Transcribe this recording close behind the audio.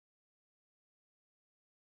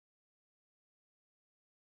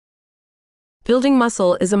Building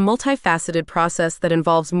muscle is a multifaceted process that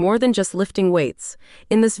involves more than just lifting weights.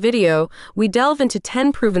 In this video, we delve into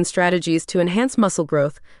 10 proven strategies to enhance muscle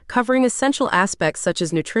growth, covering essential aspects such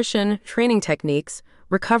as nutrition, training techniques,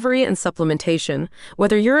 recovery, and supplementation.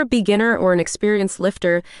 Whether you're a beginner or an experienced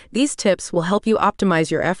lifter, these tips will help you optimize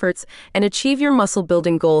your efforts and achieve your muscle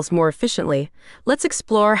building goals more efficiently. Let's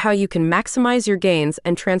explore how you can maximize your gains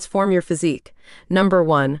and transform your physique. Number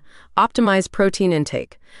 1. Optimize protein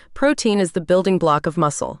intake. Protein is the building block of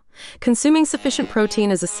muscle. Consuming sufficient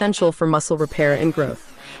protein is essential for muscle repair and growth.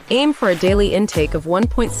 Aim for a daily intake of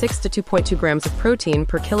 1.6 to 2.2 grams of protein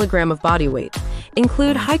per kilogram of body weight.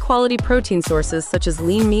 Include high-quality protein sources such as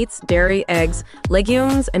lean meats, dairy, eggs,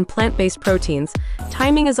 legumes, and plant-based proteins.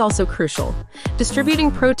 Timing is also crucial.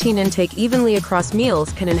 Distributing protein intake evenly across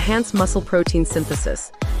meals can enhance muscle protein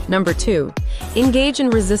synthesis. Number 2. Engage in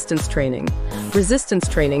resistance training. Resistance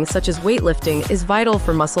training, such as weightlifting, is vital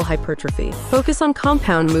for muscle hypertrophy. Focus on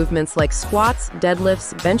compound movements like squats,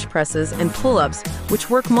 deadlifts, bench presses, and pull-ups, which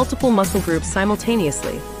work multiple muscle groups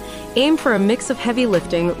simultaneously. Aim for a mix of heavy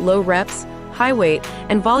lifting, low reps, high weight,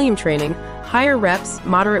 and volume training, higher reps,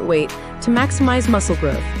 moderate weight, to maximize muscle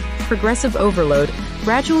growth. Progressive overload,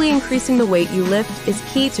 gradually increasing the weight you lift, is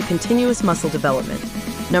key to continuous muscle development.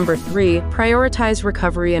 Number 3. Prioritize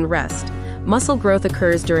recovery and rest. Muscle growth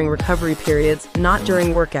occurs during recovery periods, not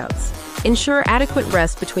during workouts. Ensure adequate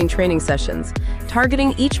rest between training sessions,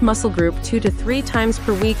 targeting each muscle group 2 to 3 times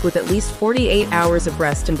per week with at least 48 hours of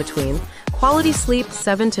rest in between. Quality sleep,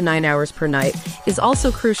 7 to 9 hours per night, is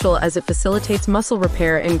also crucial as it facilitates muscle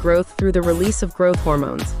repair and growth through the release of growth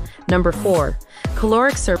hormones. Number 4.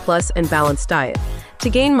 Caloric surplus and balanced diet. To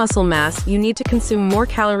gain muscle mass, you need to consume more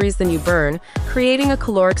calories than you burn, creating a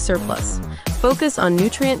caloric surplus. Focus on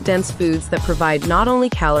nutrient-dense foods that provide not only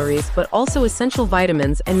calories but also essential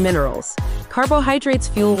vitamins and minerals. Carbohydrates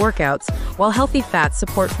fuel workouts, while healthy fats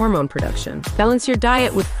support hormone production. Balance your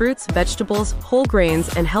diet with fruits, vegetables, whole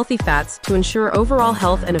grains, and healthy fats to ensure overall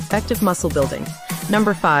health and effective muscle building.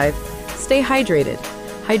 Number 5. Stay hydrated.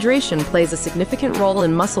 Hydration plays a significant role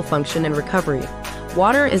in muscle function and recovery.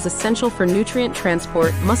 Water is essential for nutrient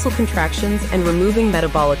transport, muscle contractions, and removing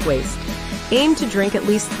metabolic waste. Aim to drink at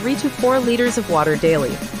least 3 to 4 liters of water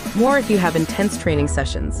daily, more if you have intense training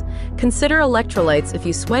sessions. Consider electrolytes if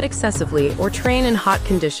you sweat excessively or train in hot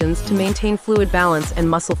conditions to maintain fluid balance and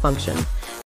muscle function.